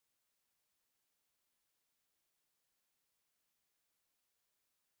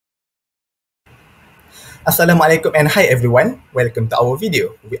Assalamualaikum and hi everyone. Welcome to our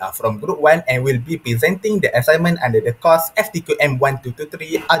video. We are from Group 1 and will be presenting the assignment under the course FTQM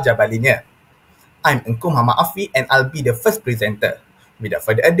 1223 Algebra Linear. I'm Engku Muhammad Afi and I'll be the first presenter. Without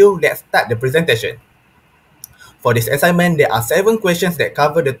further ado, let's start the presentation. For this assignment, there are 7 questions that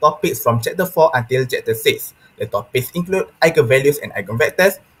cover the topics from Chapter 4 until Chapter 6. The topics include eigenvalues and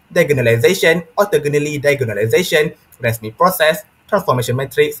eigenvectors, diagonalization, orthogonally diagonalization, Rasmi process, transformation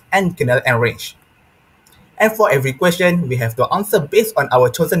matrix, and kernel and range. And for every question, we have to answer based on our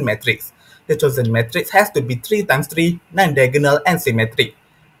chosen matrix. The chosen matrix has to be 3 times 3, non-diagonal and symmetric.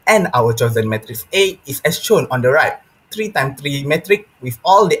 And our chosen matrix A is as shown on the right, 3 times 3 matrix with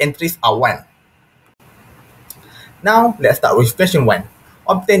all the entries are 1. Now, let's start with question 1.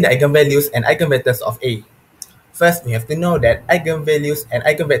 Obtain the eigenvalues and eigenvectors of A. First, we have to know that eigenvalues and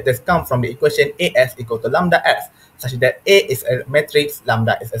eigenvectors come from the equation AS equal to lambda S, such that A is a matrix,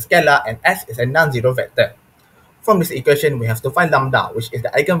 lambda is a scalar, and S is a non-zero vector. From this equation, we have to find lambda, which is the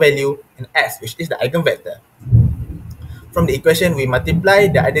eigenvalue, and S, which is the eigenvector. From the equation, we multiply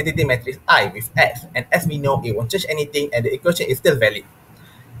the identity matrix I with S, and as we know, it won't change anything, and the equation is still valid.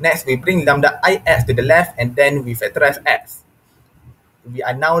 Next, we bring lambda IS to the left, and then we factorize S. We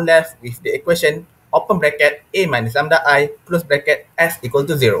are now left with the equation open bracket A minus lambda I close bracket S equal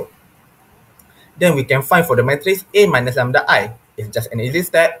to 0. Then we can find for the matrix A minus lambda I. It's just an easy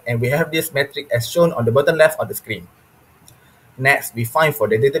step, and we have this matrix as shown on the bottom left of the screen. Next, we find for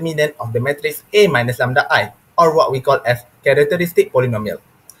the determinant of the matrix A minus lambda I, or what we call as characteristic polynomial.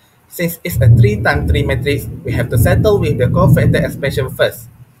 Since it's a 3 times 3 matrix, we have to settle with the cofactor expression first.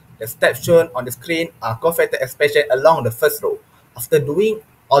 The steps shown on the screen are cofactor expression along the first row. After doing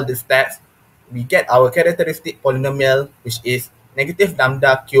all the steps, we get our characteristic polynomial, which is negative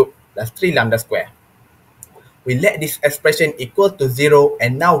lambda cubed plus 3 lambda square. We let this expression equal to 0,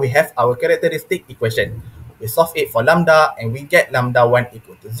 and now we have our characteristic equation. We solve it for lambda, and we get lambda 1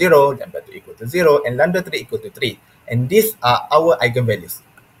 equal to 0, lambda 2 equal to 0, and lambda 3 equal to 3. And these are our eigenvalues.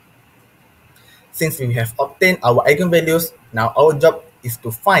 Since we have obtained our eigenvalues, now our job is to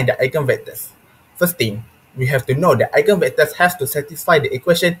find the eigenvectors. First thing, we have to know that eigenvectors have to satisfy the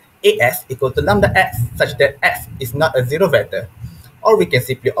equation AS equal to lambda x, such that x is not a zero vector. Or we can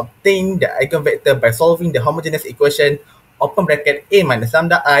simply obtain the eigenvector by solving the homogeneous equation open bracket A minus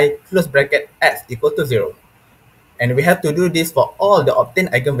lambda I close bracket x equal to 0. And we have to do this for all the obtained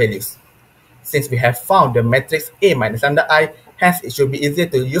eigenvalues. Since we have found the matrix A minus lambda I, hence it should be easier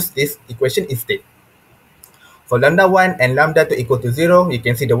to use this equation instead. For lambda 1 and lambda 2 equal to 0, you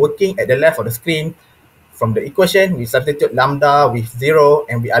can see the working at the left of the screen. From the equation, we substitute lambda with 0,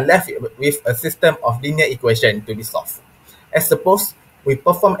 and we are left with a system of linear equation to be solved. As suppose we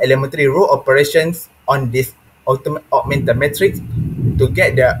perform elementary row operations on this augmented matrix to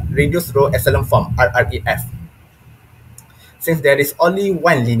get the reduced row echelon form RREF. Since there is only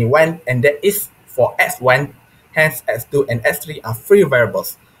one linear one, and that is for S1, hence S2 and S3 are free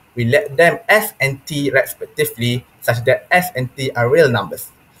variables. We let them S and T respectively, such that S and T are real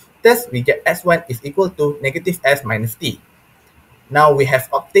numbers. Thus, we get S1 is equal to negative S minus T. Now we have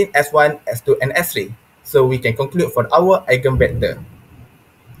obtained S1, S2, and S3. So we can conclude for our eigenvector.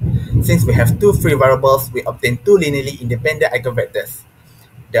 Since we have two free variables, we obtain two linearly independent eigenvectors.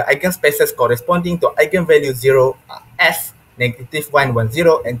 The eigenspaces corresponding to eigenvalue 0 are S, negative 1, 1,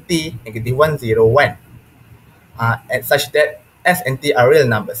 0, and T, negative 1, 0, 1. And such that S and T are real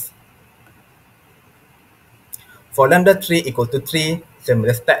numbers. For lambda 3 equal to 3,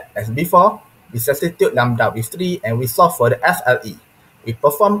 similar step as before, we substitute lambda with 3 and we solve for the SLE. We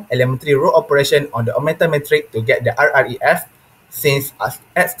perform elementary row operation on the augmented matrix to get the RREF. Since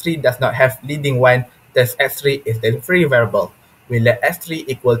S3 does not have leading one, thus S3 is the free variable. We let S3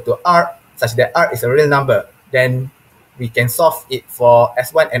 equal to R, such that R is a real number. Then we can solve it for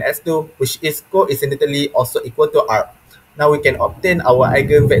S1 and S2, which is coincidentally also equal to R. Now we can obtain our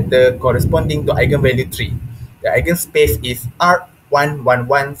eigenvector corresponding to eigenvalue 3. The eigenspace is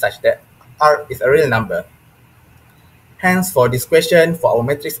R111, such that R is a real number. Hence, for this question, for our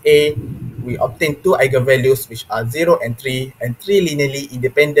matrix A, we obtain two eigenvalues which are 0 and 3, and three linearly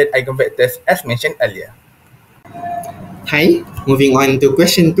independent eigenvectors as mentioned earlier. Hi, moving on to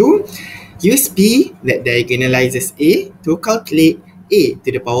question 2. Use P that diagonalizes A to calculate A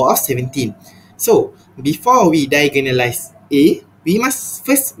to the power of 17. So, before we diagonalize A, we must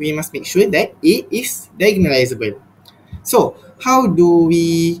make sure that A is diagonalizable. So, how do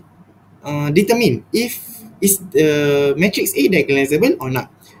we determine if is the matrix A diagonalizable or not?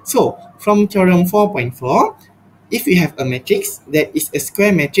 So, from theorem 4.4, if we have a matrix that is a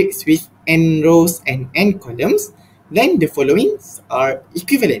square matrix with n rows and n columns, then the following are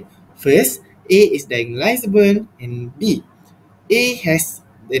equivalent. First, A is diagonalizable, and B, A has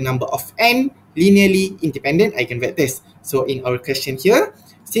the number of n linearly independent eigenvectors. So in our question here,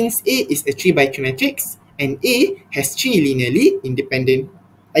 since A is a 3 by 3 matrix and A has 3 linearly independent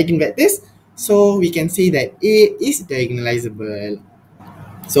eigenvectors, so we can say that A is diagonalizable.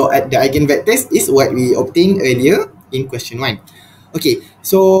 So the eigenvectors is what we obtained earlier in question 1. Okay,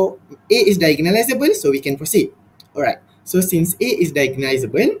 so A is diagonalizable, so we can proceed. Alright, so since A is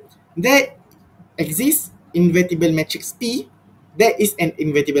diagonalizable, that exists invertible matrix P. That is an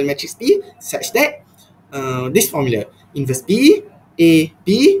invertible matrix P such that this formula inverse P A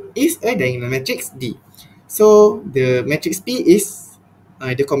P is a diagonal matrix D. So the matrix P is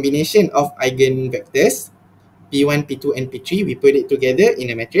the combination of eigenvectors P1, P2, and P3. We put it together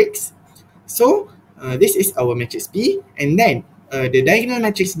in a matrix. So this is our matrix P, and then the diagonal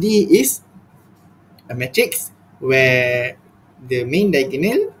matrix D is a matrix where the main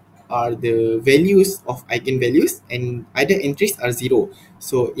diagonal are the values of eigenvalues and other entries are 0.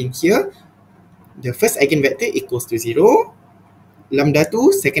 So in here, the first eigenvector equals to 0, lambda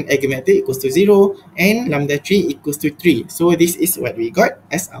 2, second eigenvector equals to 0, and lambda 3 equals to 3. So this is what we got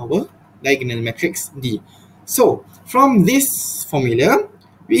as our diagonal matrix D. So from this formula,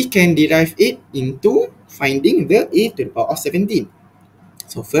 we can derive it into finding the A to the power of 17.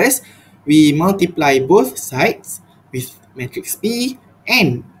 So first, we multiply both sides with matrix P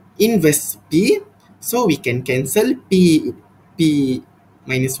and inverse P. So we can cancel P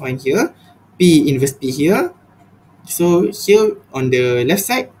minus 1 here, P inverse P here. So here on the left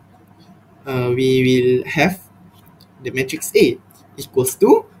side, we will have the matrix A equals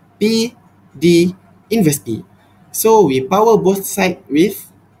to P D inverse P. So we power both sides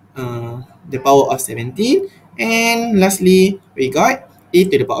with the power of 17. And lastly, we got A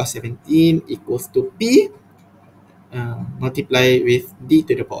to the power of 17 equals to P multiply with D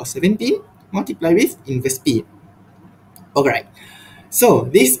to the power of 17 multiply with inverse P. Alright, so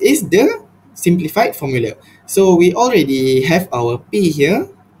this is the simplified formula. So we already have our P here.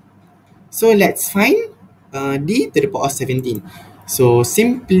 So let's find D to the power of 17. So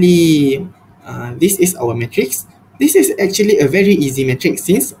simply, this is our matrix. This is actually a very easy matrix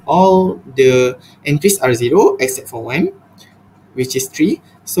since all the entries are 0 except for 1, which is 3.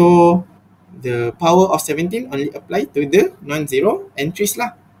 So the power of 17 only apply to the non-zero entries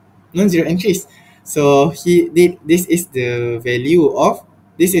lah. Non-zero entries. So this is the value of,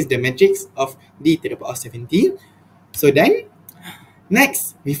 this is the matrix of D to the power of 17. So then,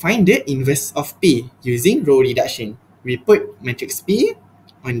 next, we find the inverse of P using row reduction. We put matrix P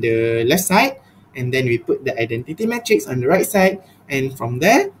on the left side, and then we put the identity matrix on the right side, and from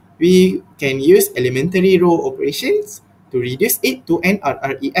there, we can use elementary row operations to reduce it to an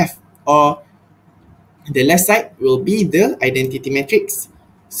RREF, or the left side will be the identity matrix.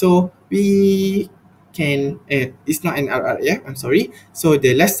 So we can, it's not an RREF, I'm sorry. So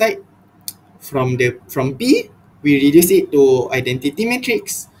the left side from P, we reduce it to identity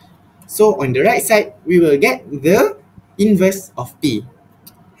matrix. So on the right side, we will get the inverse of P.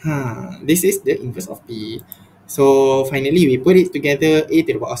 This is the inverse of P. So finally, we put it together, A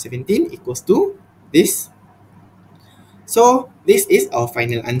to the power of 17 equals to this. So this is our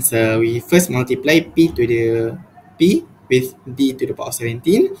final answer. We first multiply P to the P with D to the power of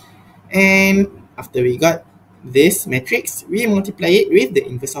 17. And after we got this matrix, we multiply it with the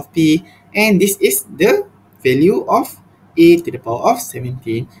inverse of P. And this is the value of A to the power of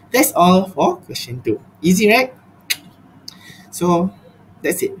 17. That's all for question 2. Easy, right? So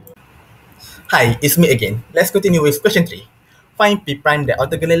that's it. Hi, it's me again. Let's continue with question 3. Find P prime that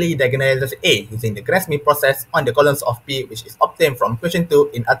orthogonally diagonalizes A using the Gram-Schmidt process on the columns of P, which is obtained from question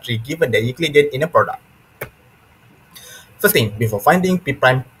 2 in R3 given the Euclidean inner product. First thing, before finding P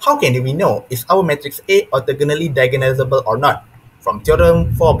prime, how can we know is our matrix A orthogonally diagonalizable or not? From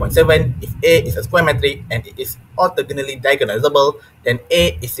theorem 4.7, if A is a square matrix and it is orthogonally diagonalizable, then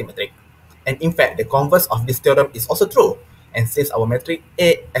A is symmetric. And in fact, the converse of this theorem is also true. And since our matrix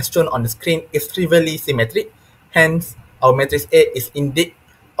A, as shown on the screen, is trivially symmetric, hence our matrix A is indeed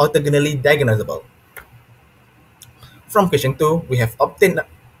orthogonally diagonalizable. From question 2, we have obtained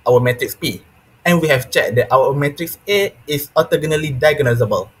our matrix P, and we have checked that our matrix A is orthogonally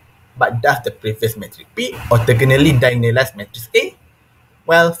diagonalizable. But does the previous matrix P orthogonally diagonalize matrix A?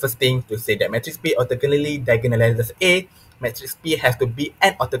 Well, first thing, to say that matrix P orthogonally diagonalizes A, matrix P has to be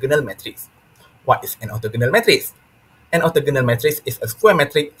an orthogonal matrix. What is an orthogonal matrix? An orthogonal matrix is a square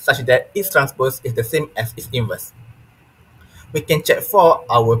matrix such that its transpose is the same as its inverse. We can check for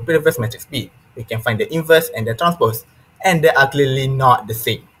our previous matrix P. We can find the inverse and the transpose, and they are clearly not the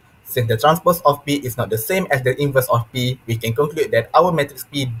same. Since the transpose of P is not the same as the inverse of P, we can conclude that our matrix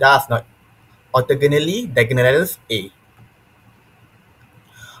P does not orthogonally diagonalizes A.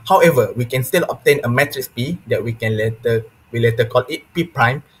 However, we can still obtain a matrix P that we later call it P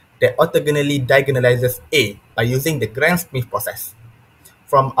prime that orthogonally diagonalizes A by using the Gram-Smith process.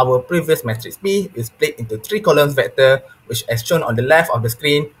 From our previous matrix P is split into three columns vector, which as shown on the left of the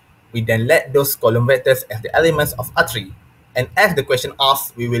screen, we then let those column vectors as the elements of R3. And as the question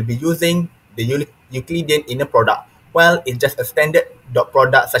asks, we will be using the Euclidean inner product. Well, it's just a standard dot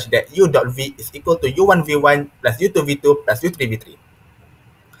product such that U dot V is equal to U1 V1 plus U2 V2 plus U3 V3.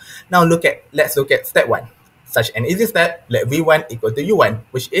 Now let's look at step 1. Such an easy step, let V1 equal to U1,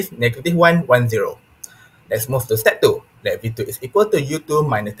 which is negative 1, 1, 0. Let's move to step 2. Let V2 is equal to U2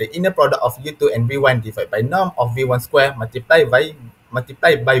 minus the inner product of U2 and V1 divided by norm of V1 square multiplied by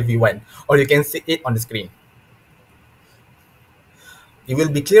V1, or you can see it on the screen. It will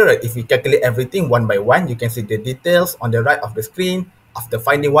be clearer if we calculate everything one by one. You can see the details on the right of the screen. After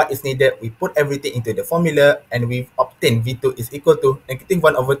finding what is needed, we put everything into the formula and we obtain V2 is equal to negative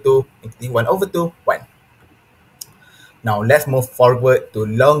 1 over 2, negative 1 over 2, 1. Now let's move forward to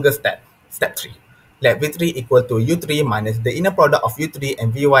longer step. Step 3. Let V3 equal to U3 minus the inner product of U3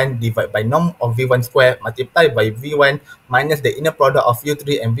 and V1 divided by norm of V1 square multiplied by V1 minus the inner product of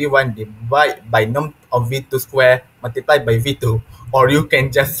U3 and V1 divided by norm of V2 square multiplied by V2, or you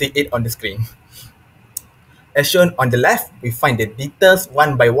can just see it on the screen. As shown on the left, we find the details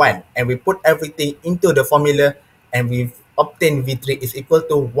one by one and we put everything into the formula and we obtain V3 is equal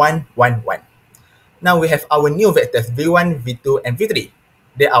to 1, 1, 1. Now we have our new vectors V1, V2, and V3.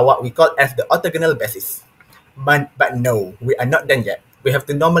 They are what we call as the orthogonal basis. But no, we are not done yet. We have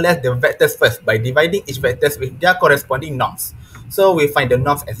to normalize the vectors first by dividing each vectors with their corresponding norms. So we find the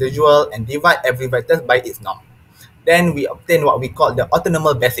norms as usual and divide every vector by its norm. Then we obtain what we call the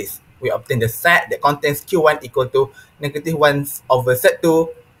orthonormal basis. We obtain the set that contains Q1 equal to negative 1 over set 2,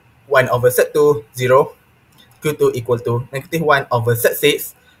 1 over set 2, 0. Q2 equal to negative 1 over set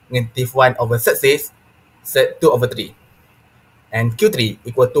 6, negative 1 over set 6, set 2 over 3. And Q3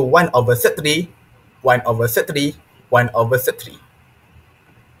 equal to 1 over set 3, 1 over set 3, 1 over set 3.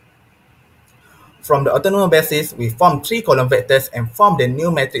 From the orthonormal basis, we form three column vectors and form the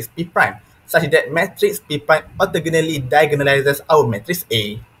new matrix P prime, such that matrix P prime orthogonally diagonalizes our matrix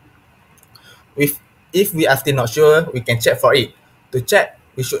A. If we are still not sure, we can check for it. To check,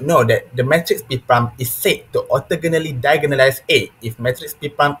 we should know that the matrix P prime is said to orthogonally diagonalize A if matrix P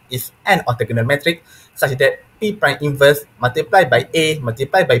prime is an orthogonal matrix such that P prime inverse multiplied by A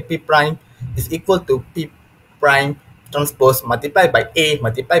multiplied by P prime is equal to P prime transpose multiplied by A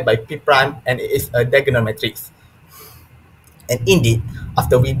multiplied by P prime, and it is a diagonal matrix. And indeed,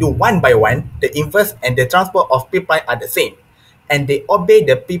 after we do one by one, the inverse and the transpose of P prime are the same, and they obey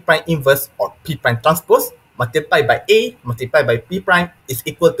the P prime inverse or P prime transpose multiplied by A multiplied by P prime is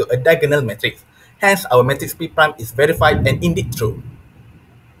equal to a diagonal matrix. Hence, our matrix P prime is verified and indeed true.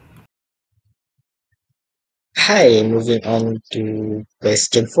 Hi, moving on to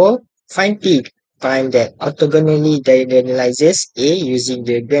question 4. Find P prime that orthogonally diagonalizes A using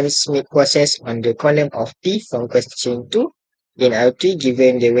the Gram-Smith process on the column of P from question 2 in R3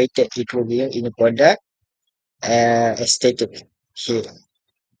 given the weighted equivalent in the product as stated here.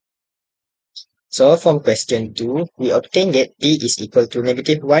 So from question 2, we obtain that P is equal to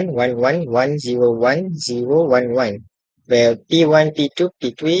negative 1, 1, 1, 1, 0, 1, 0, 1, 1, where P1, P2,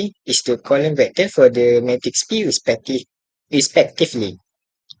 P3 is the column vector for the matrix P respectively.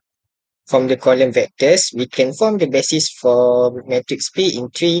 From the column vectors, we can form the basis for matrix P in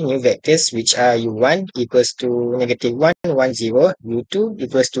three new vectors, which are U1 equals to negative 1, 1, 0, U2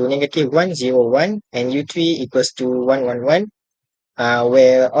 equals to negative 1, 0, 1, and U3 equals to 1, 1, 1,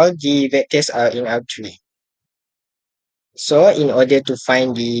 where all the vectors are in R3. So in order to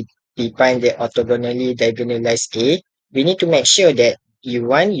find the P prime that orthogonally diagonalize A, we need to make sure that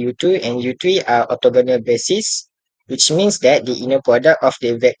U1, U2, and U3 are orthogonal bases, which means that the inner product of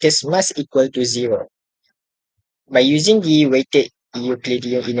the vectors must equal to 0. By using the weighted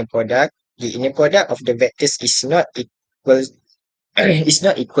Euclidean inner product, the inner product of the vectors is not equals is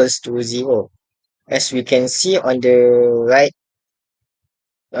not equals to 0. As we can see on the right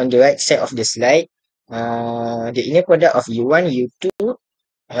side of the slide, the inner product of U1, U2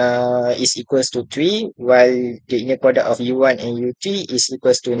 is equals to 3, while the inner product of U1 and U3 is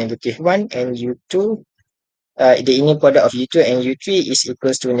equals to negative 1, and U2, the inner product of U2 and U3 is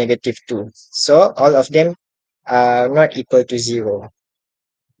equals to negative 2. So all of them are not equal to 0.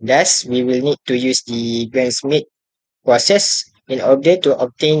 Thus, we will need to use the Gram-Smith process in order to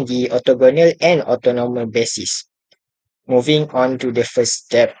obtain the orthogonal and orthonormal basis. Moving on to the first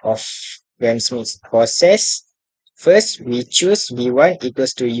step of Gram-Smith process. First, we choose V1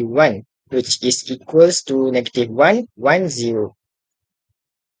 equals to U1 which is equals to -1, 1, 0.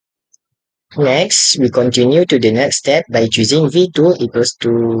 Next, we continue to the next step by choosing V2 equals to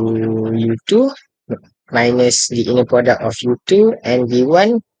U2 minus the inner product of U2 and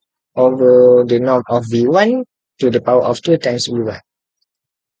V1 over the norm of V1 to the power of 2 times V1.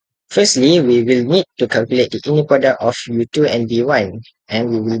 Firstly, we will need to calculate the inner product of U2 and V1, and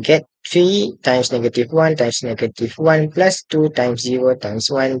we will get 3 times -1 times -1 plus 2 times 0 times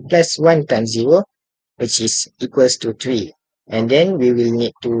 1 plus 1 times 0, which is equals to 3. And then we will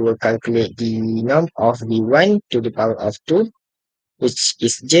need to calculate the norm of V1 to the power of 2, which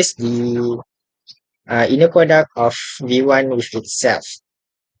is just the inner product of V1 with itself.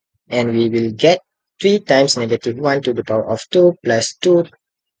 And we will get 3 times -1 to the power of 2 plus 2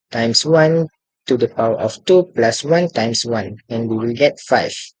 times 1 to the power of 2 plus 1 times 1, and we will get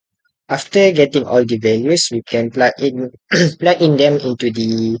 5. After getting all the values, we can plug in plug in them into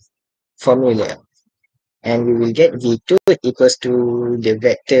the formula, and we will get V2 equals to the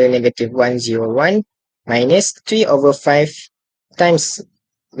vector -1, 0, 1 minus 3 over 5 times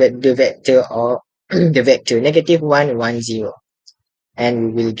the vector or the vector -1, 1, 0.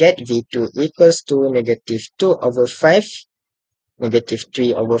 And we will get V2 equals to -2 over 5,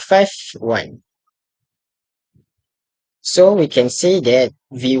 -3 over 5, 1. So we can say that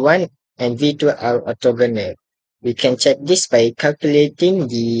V1 and V2 are orthogonal. We can check this by calculating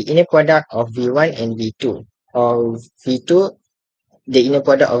the inner product of V1 and V2, or V2, the inner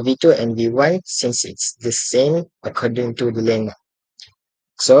product of V2 and V1, since it's the same according to the lemma.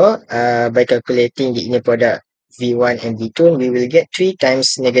 So by calculating the inner product V1 and V2, we will get 3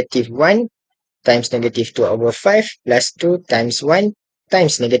 times -1 times -2 over 5 plus 2 times 1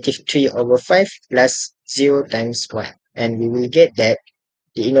 times -3 over 5 plus 0 times 1. And we will get that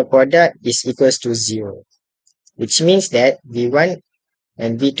the inner product is equals to 0, which means that V1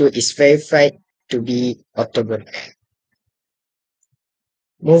 and V2 is verified to be orthogonal.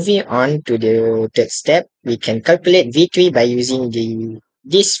 Moving on to the third step, we can calculate V3 by using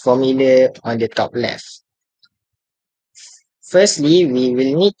this formula on the top left. Firstly, we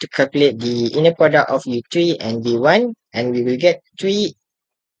will need to calculate the inner product of U3 and V1, and we will get 3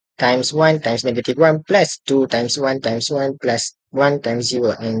 times 1 times -1 plus 2 times 1 times 1 plus 1 times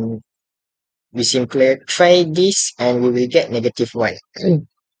 0, and we simplify this and we will get -1.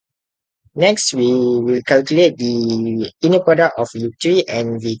 Next, we will calculate the inner product of U3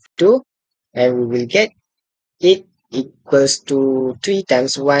 and V2, and we will get it equals to 3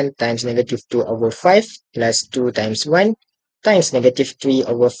 times 1 times -2 over 5 plus 2 times 1 times -3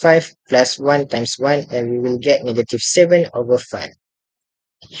 over 5 plus 1 times 1, and we will get -7 over 5.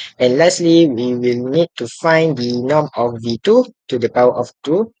 And lastly, we will need to find the norm of V2 to the power of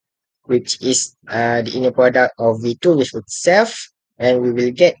 2, which is the inner product of V2 with itself, and we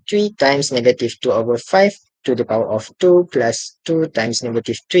will get 3 times -2 over 5 to the power of 2 plus 2 times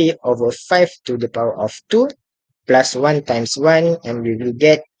 -3 over 5 to the power of 2 plus 1 times 1, and we will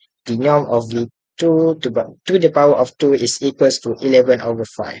get the norm of V2 to the power of 2 is equals to 11 over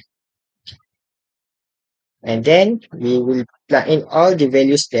 5. And then we will plug in all the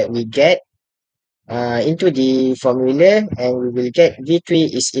values that we get into the formula, and we will get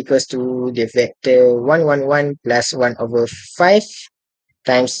V3 is equals to the vector 111 plus 1 over 5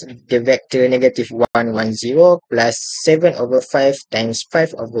 times the vector -110 plus 7 over 5 times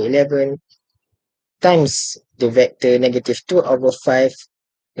 5 over 11 times the vector -2 over 5,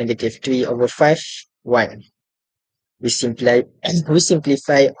 -3 over 5, 1. We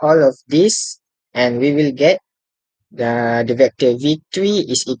simplify all of this, and we will get the vector V3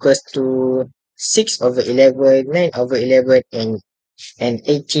 is equals to 6 over 11, 9 over 11, and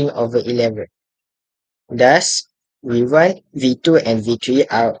 18 over 11. Thus, V1, V2, and V3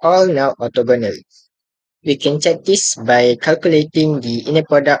 are all now orthogonal. We can check this by calculating the inner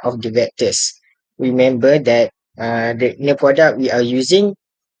product of the vectors. Remember that the inner product we are using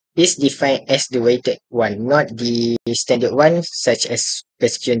is defined as the weighted one, not the standard one, such as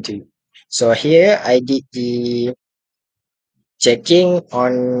question 2. So here I did the checking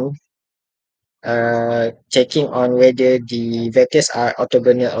on whether the vectors are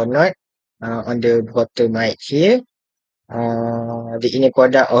orthogonal or not. On the bottom right here, the inner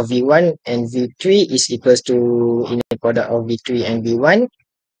product of V1 and V3 is equals to inner product of V3 and V1,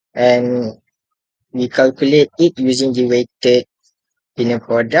 and we calculate it using the weighted inner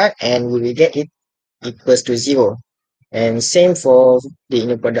product, and we will get it equals to 0. And same for the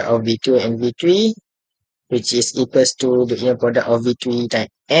inner product of V2 and V3, which is equals to the inner product of V3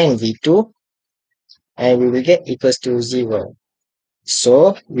 and V2, and we will get equals to 0.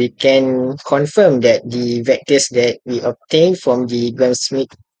 So we can confirm that the vectors that we obtain from the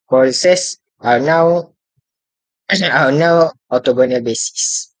Gram-Schmidt process are now are now orthogonal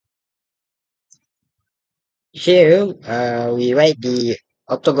basis. Here, we write the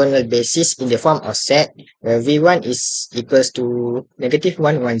orthogonal basis in the form of set where V1 is equals to -1,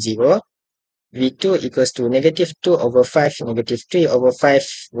 1, 0, V2 equals to -2 over 5, -3 over 5,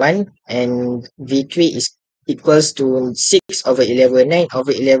 1, and V3 is equals to 6 over 11, 9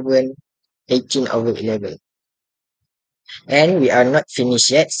 over 11, 18 over 11. And we are not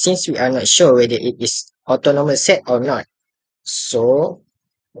finished yet since we are not sure whether it is autonomous set or not. So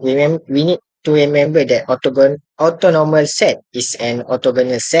we need to remember that autonomous set is an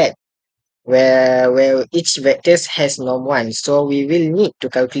orthogonal set where each vectors has norm 1. So we will need to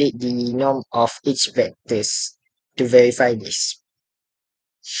calculate the norm of each vectors to verify this.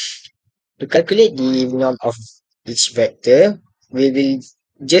 To calculate the norm of each vector, we will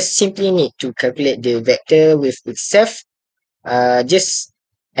just simply need to calculate the vector with itself. Just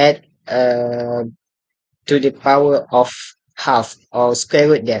add to the power of half or square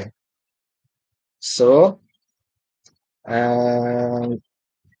root them. So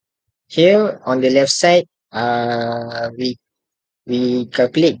here on the left side, we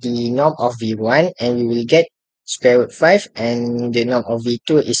calculate the norm of V1 and we will get square root 5, and the norm of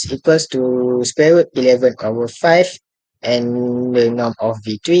V2 is equals to square root 11 over 5, and the norm of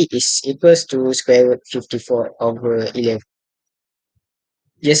V3 is equals to square root 54 over 11.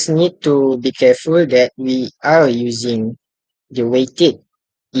 Just need to be careful that we are using the weighted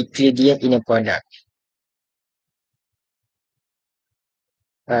Euclidean inner product.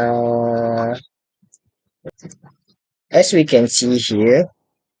 As we can see here,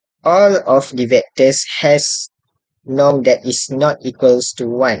 all of the vectors has norm that is not equals to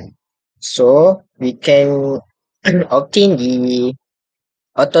 1. So we can obtain the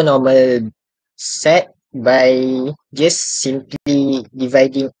orthonormal set by just simply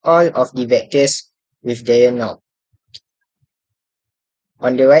dividing all of the vectors with their norm.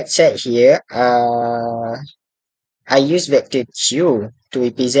 On the right side here, I use vector Q to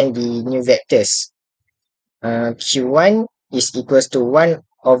represent the new vectors. Q1 is equals to 1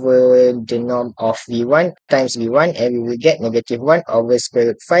 over the norm of V1 times V1, and we will get -1 over square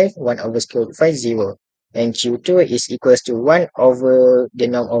root 5, 1 over square root 5, 0. And Q2 is equals to 1 over the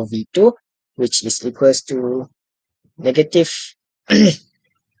norm of V2, which is equals to negative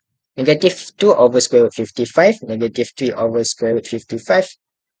 -2 over square root 55, -3 over square root 55,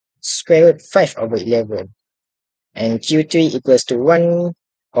 square root 5 over 11. And Q3 equals to 1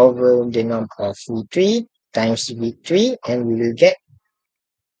 over the norm of V3 times V3, and we will get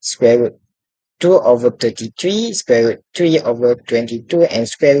square root 2 over 33, square root 3 over 22, and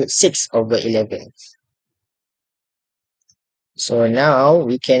square root 6 over 11. So now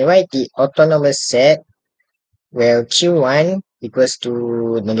we can write the autonomous set where Q1 equals to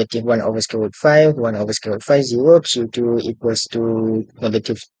 -1 over square root 5, 1 over square root 5, 0. Q2 equals to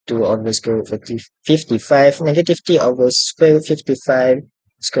 -2 over square root 55, -3 over square root 55,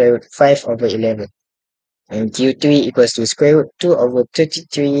 square root 5 over 11. And Q3 equals to square root 2 over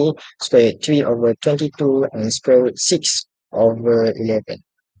 33, square root 3 over 22, and square root 6 over 11.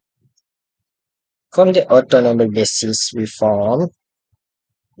 From the orthonormal basis we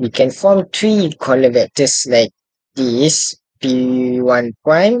can form three column vectors like this: P1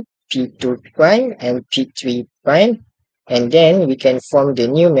 prime, P2 prime, and P3 prime. And then we can form the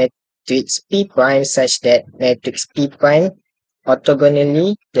new matrix P prime such that matrix P prime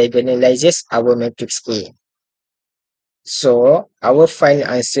orthogonally diagonalizes our matrix A. So our final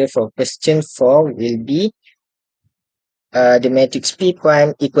answer for question 4 will be the matrix P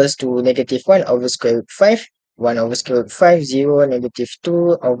prime equals to -1 over square root 5, 1 over square root 5, 0,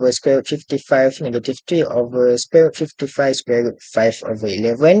 -2 over square root 55, -3 over square root 55, square root 5 over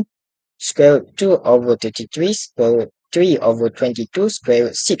 11, square root 2 over 33, square root 3 over 22, square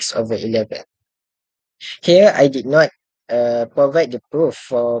root 6 over 11. Here I did not provide the proof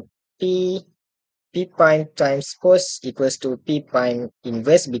for P prime times cos equals to P prime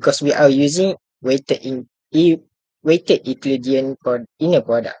inverse because we are using weighted Euclidean inner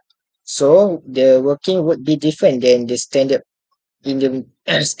product. So the working would be different than the standard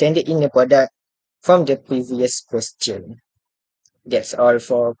standard inner product from the previous question. That's all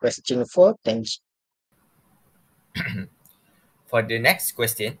for question 4. Thank you. For the next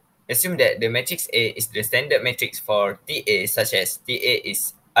question, assume that the matrix A is the standard matrix for TA, such as TA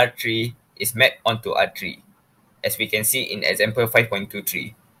is R3 is mapped onto R3, as we can see in example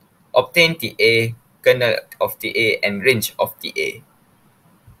 5.23. Obtain TA, kernel of TA, and range of TA.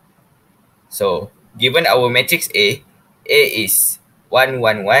 So, given our matrix A is 1,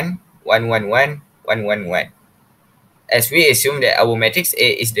 1, 1, 1, 1, 1, 1, 1, 1. As we assume that our matrix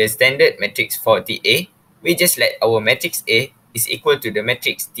A is the standard matrix for TA, we just let our matrix A is equal to the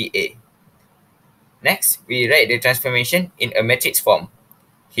matrix TA. Next, we write the transformation in a matrix form.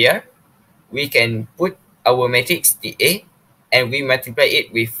 Here, we can put our matrix TA and we multiply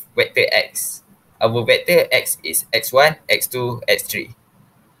it with vector x. Our vector x is x1, x2, x3.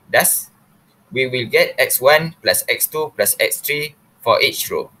 Thus, we will get x1 plus x2 plus x3 for each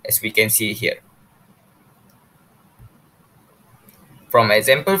row, as we can see here. From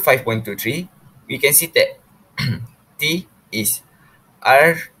example 5.23, we can see that T is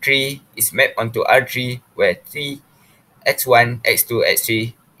R3 is mapped onto R3 where 3 x1, x2,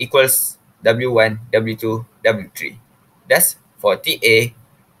 x3 equals W1, W2, W3. Thus, for TA,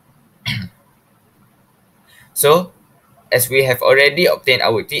 so as we have already obtained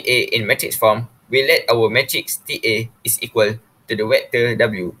our TA in matrix form, we let our matrix TA is equal to the vector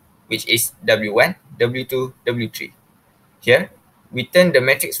W, which is W1, W2, W3. Here, we turn the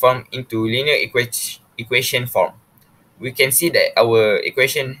matrix form into linear equation form. We can see that our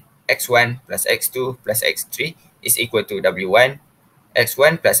equation x1 plus x2 plus x3 is equal to W1,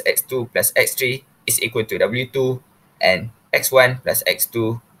 x1 plus x2 plus x3 is equal to W2, and x1 plus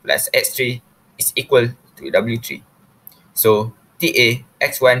x2 plus x3 is equal to W3. So TA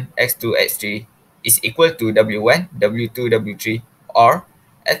x1, x2, x3 is equal to W1, W2, W3, or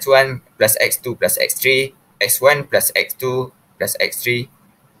x1 plus x2 plus x3, x1 plus x2 plus x3,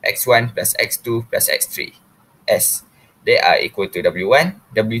 x1 plus x2 plus x3, as they are equal to W1,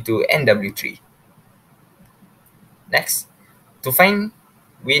 W2, and W3. Next,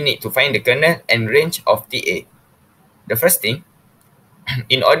 we need to find the kernel and range of TA. The first thing,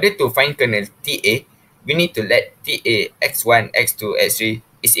 in order to find kernel TA, we need to let TA x1, x2, x3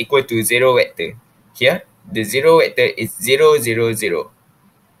 is equal to 0 vector. Here, the 0 vector is 0, 0, 0.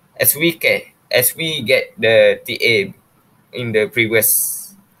 As we get the TA in the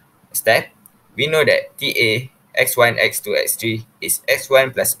previous step, we know that TA x1, x2, x3 is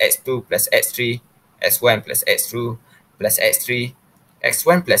x1 plus x2 plus x3, x1 plus x2 plus x3,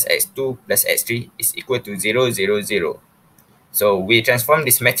 x1 plus x2 plus x3 is equal to 0, 0, 0. So we transform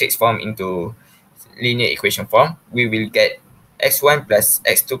this matrix form into linear equation form. We will get x1 plus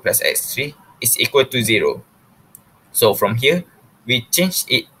x2 plus x3 is equal to 0. So from here, we change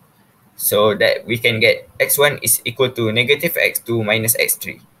it so that we can get x1 is equal to negative x2 minus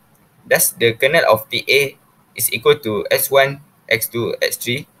x3. Thus, the kernel of TA is equal to x1, x2,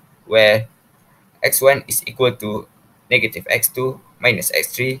 x3, where x1 is equal to negative x2 minus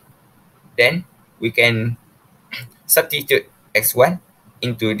x3. Then, we can substitute x1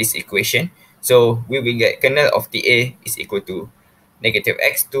 into this equation. So, we will get kernel of TA is equal to negative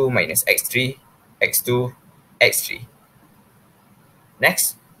x2 minus x3, x2, x3.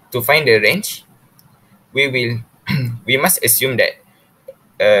 Next, to find the range, we must assume that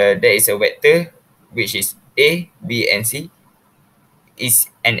there is a vector which is A, B, and C is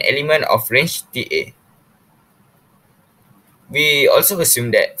an element of range TA. We also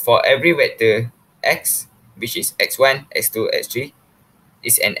assume that for every vector x, which is x1, x2, x3,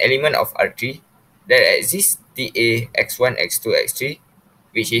 is an element of R3, there exists TA x1, x2, x3,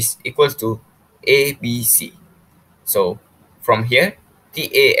 which is equal to A, B, C. So from here,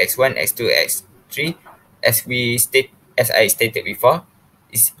 TA x1, x2, x3, as I stated before,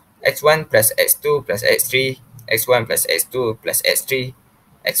 is x1 plus x2 plus x3, x1 plus x2 plus x3,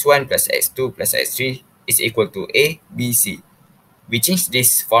 x1 plus x2 plus x3 is equal to A, B, C. We change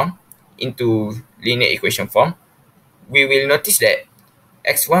this form into linear equation form. We will notice that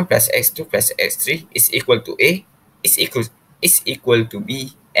x1 plus x2 plus x3 is equal to A, is equal to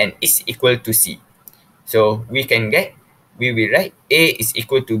B, and is equal to C. So we will write A is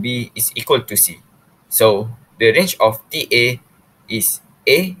equal to B is equal to C. So the range of TA is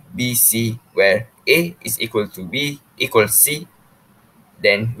A, B, C, where A is equal to B equals C.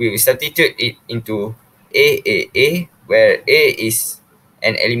 Then we will substitute it into A, where A is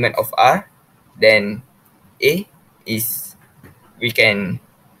an element of R. Then we can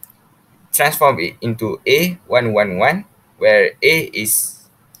transform it into A111, where A is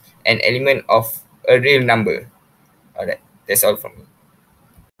an element of a real number. Alright, that's all from me.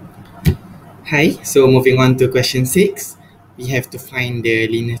 Hi, so moving on to question 6, we have to find the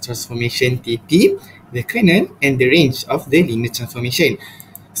linear transformation TP, the kernel, and the range of the linear transformation.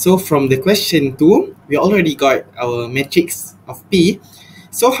 So from the question 2, we already got our matrix of P.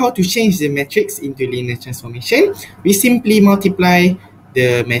 So how to change the matrix into linear transformation? We simply multiply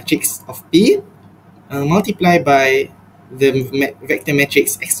the matrix of P multiply by the vector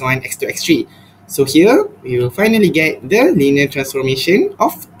matrix x1, x2, x3. So here, we will finally get the linear transformation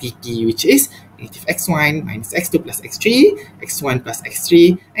of TP, which is negative x1 minus x2 plus x3, x1 plus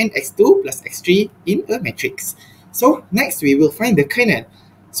x3, and x2 plus x3 in a matrix. So next we will find the kernel.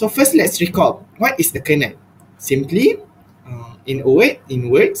 So first let's recall, what is the kernel? Simply, in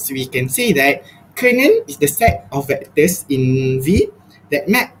words, we can say that kernel is the set of vectors in V that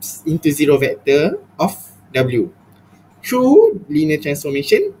maps into zero vector of W through linear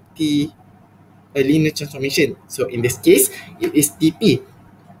transformation T, a linear transformation. So in this case, it is TP.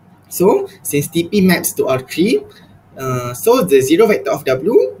 So since TP maps to R3, so the zero vector of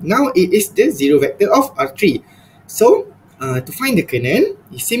W, now it is the zero vector of R3. So to find the kernel,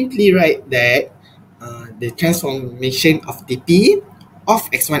 you simply write that the transformation of TP of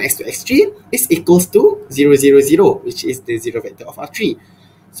x1, x2, x3 is equals to 0, 0, 0, which is the zero vector of R3.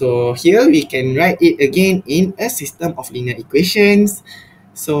 So here we can write it again in a system of linear equations.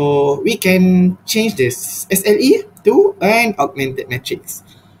 So we can change this SLE to an augmented matrix.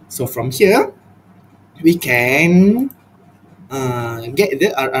 So from here, we can get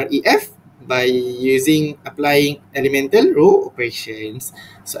the RREF by applying elemental row operations.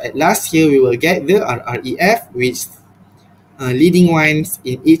 So at last here, we will get the RREF, which leading ones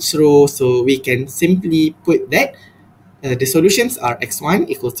in each row. So we can simply put that the solutions are x1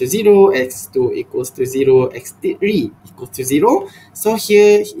 equals to 0, x2 equals to 0, x3 equals to 0. So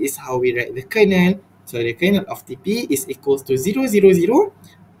here is how we write the kernel. So the kernel of TP is equals to 0, 0, 0,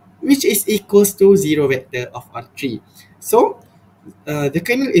 which is equals to 0 vector of R3. So the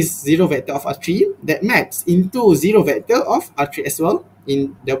kernel is 0 vector of R3 that maps into 0 vector of R3 as well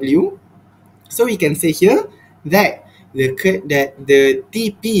in W. So we can say here that the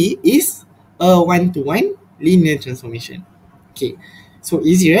TP is a one-to-one linear transformation. Okay, so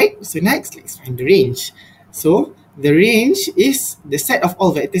easy, right? So next, let's find the range. So the range is the set of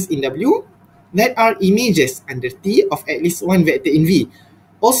all vectors in W that are images under T of at least one vector in V.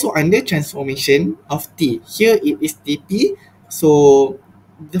 Also under transformation of T. Here it is TP. So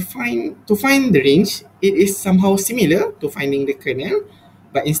to find the range, it is somehow similar to finding the kernel,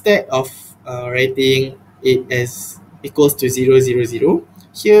 but instead of writing it as equals to 0, 0, 0,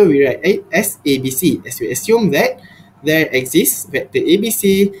 here we write it as ABC, as we assume that there exists vector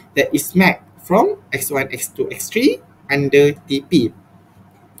ABC that is mapped from x1, x2, x3 under TP.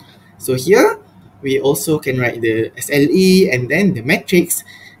 So here, we also can write the SLE and then the matrix.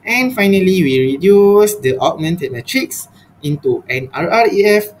 And finally, we reduce the augmented matrix into an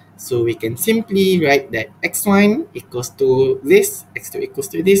RREF. So we can simply write that x1 equals to this, x2 equals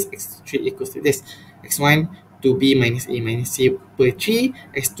to this, x3 equals to this. x1 to B minus A minus C per 3,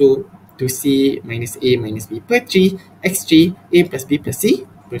 x2 to C minus A minus B per 3, x3 A plus B plus C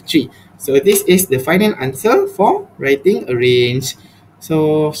per 3. So this is the final answer for writing a range.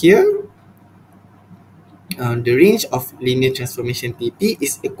 So here, the range of linear transformation TP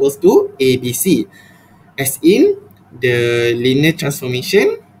is equals to ABC, as in the linear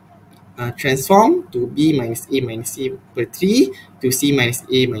transformation transform to B minus A minus C per 3 to C minus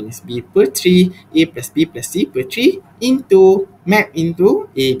A minus B per 3, A plus B plus C per 3 into map into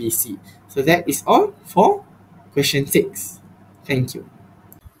ABC. So that is all for question 6. Thank you.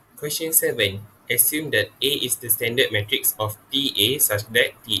 Question 7. Assume that A is the standard matrix of TA such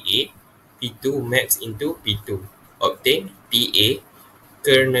that TA, P2 maps into P2. Obtain TA,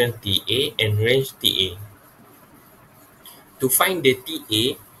 kernel TA, and range TA. To find the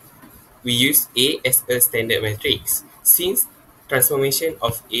TA, we use A as a standard matrix. Since transformation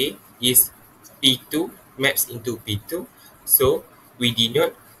of A is P2 maps into P2, so we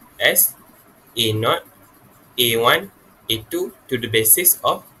denote as A0, A1, A2 to the basis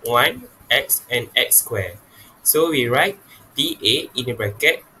of 1, x, and x squared. So we write TA in the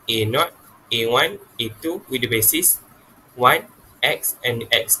bracket A0, A1, A2 with the basis 1, x, and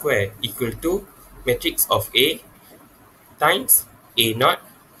x squared equal to matrix of A times A0,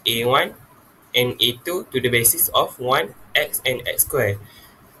 A1, and A2 to the basis of 1, x, and x squared.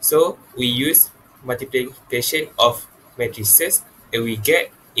 So we use multiplication of matrices and we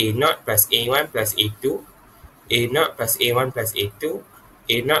get A0 plus A1 plus A2, A0 plus A1 plus A2,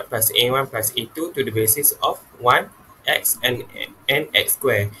 A0 plus A1 plus A2 to the basis of 1, x, and x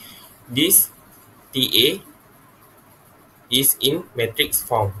squared. This TA is in matrix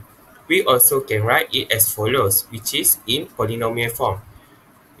form. We also can write it as follows, which is in polynomial form.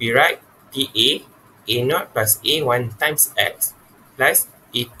 We write TA A0 plus A1 times x plus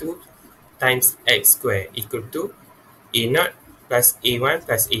A2 times x squared equal to A0 plus A1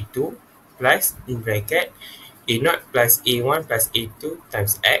 plus A2 plus in bracket A0 plus A1 plus A2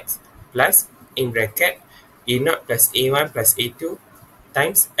 times x plus in bracket A0 plus A1 plus A2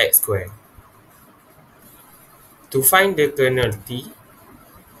 times x squared. To find the kernel T,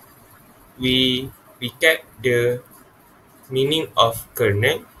 we recap the meaning of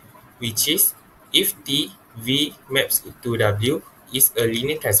kernel, which is if T V maps to W is a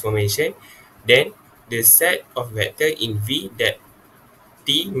linear transformation, then the set of vector in V that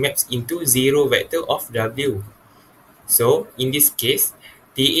T maps into 0 vector of W. So in this case,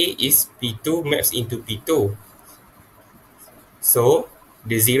 TA is P2 maps into P2. So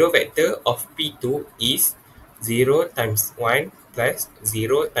the 0 vector of P2 is 0 times 1 plus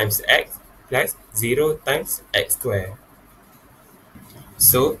 0 times x plus 0 times x squared.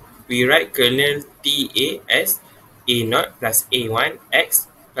 So we write kernel TA as A0 plus A1 x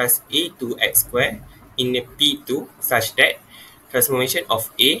plus A2 x squared in the P2 such that transformation of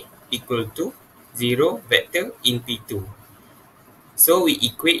A equal to 0 vector in P2. So we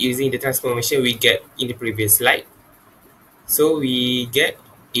equate using the transformation we get in the previous slide. So we get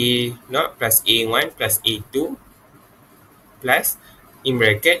A0 plus A1 plus A2 plus in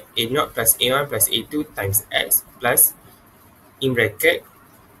bracket A0 plus A1 plus A2 times x plus in bracket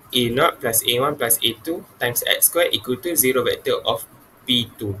A0 plus A1 plus A2 times x squared equal to 0 vector of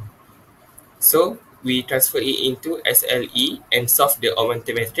P2. So we transfer it into SLE and solve the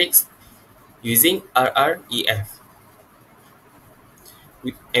augmented matrix using RREF.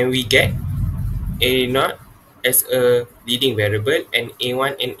 And we get A0 as a leading variable and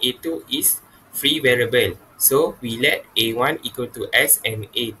A1 and A2 is free variable. So we let A1 equal to S and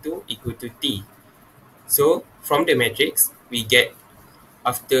A2 equal to T. So from the matrix, we get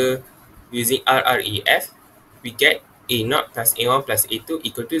after using RREF, we get A0 plus A1 plus A2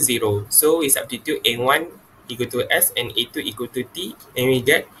 equal to 0. So we substitute A1 equal to S and A2 equal to T, and we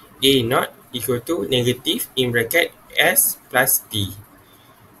get A0 equal to negative in bracket S plus T.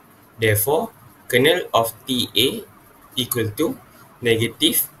 Therefore, kernel of TA equal to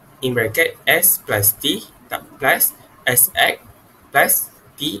negative in bracket S plus T plus Sx plus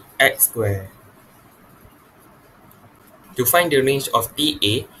Tx squared. To find the range of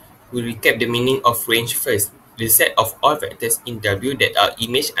TA, we recap the meaning of range first. The set of all vectors in W that are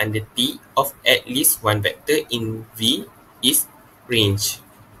imaged under T of at least one vector in V is range.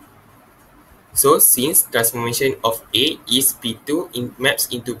 So since transformation of A is P2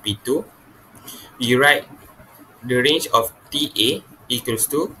 maps into P2, we write the range of TA equals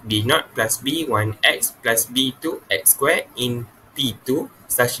to B0 plus B1x plus B2x squared in P2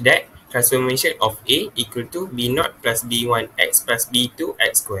 such that transformation of A equal to B0 plus B1x plus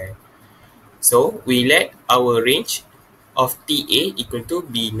B2x squared. So we let our range of TA equal to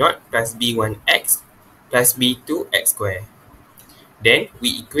B0 plus B1x plus B2x squared. Then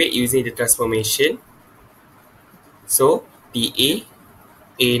we equate using the transformation. So TA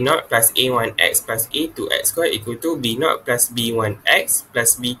A0 plus A1x plus A2x squared equal to B0 plus B1x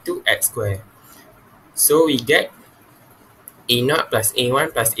plus B2x squared. So we get A0 plus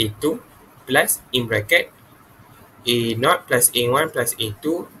A1 plus A2 plus in bracket A0 plus A1 plus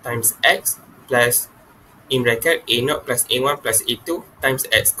A2 times x plus in bracket A0 plus A1 plus A2 times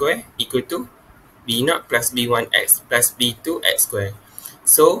x squared equal to B0 plus B1x plus B2x squared.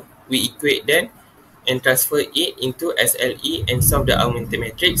 So we equate then and transfer it into SLE and solve the augmented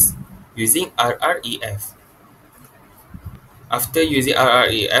matrix using RREF. After using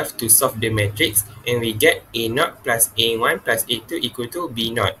RREF to solve the matrix, and we get A0 plus A1 plus A2 equal to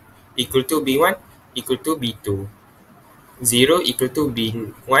B0 equal to B1 equal to B2. 0 equal to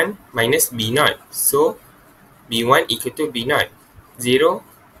B1 minus B0. So B1 equal to B0. 0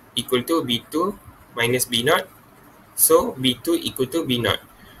 equal to B2 minus B0. So B2 equal to B0.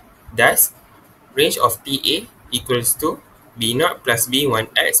 Thus, range of TA equals to B0 plus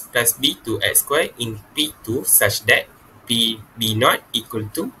B1x plus B2x squared in P2 such that B0 equal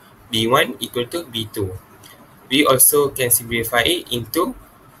to B1 equal to B2. We also can simplify it into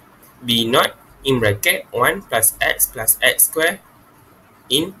B0 in bracket 1 plus x squared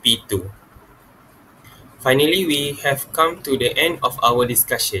in P2. Finally, we have come to the end of our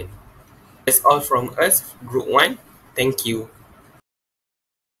discussion. That's all from us, Group 1. Thank you.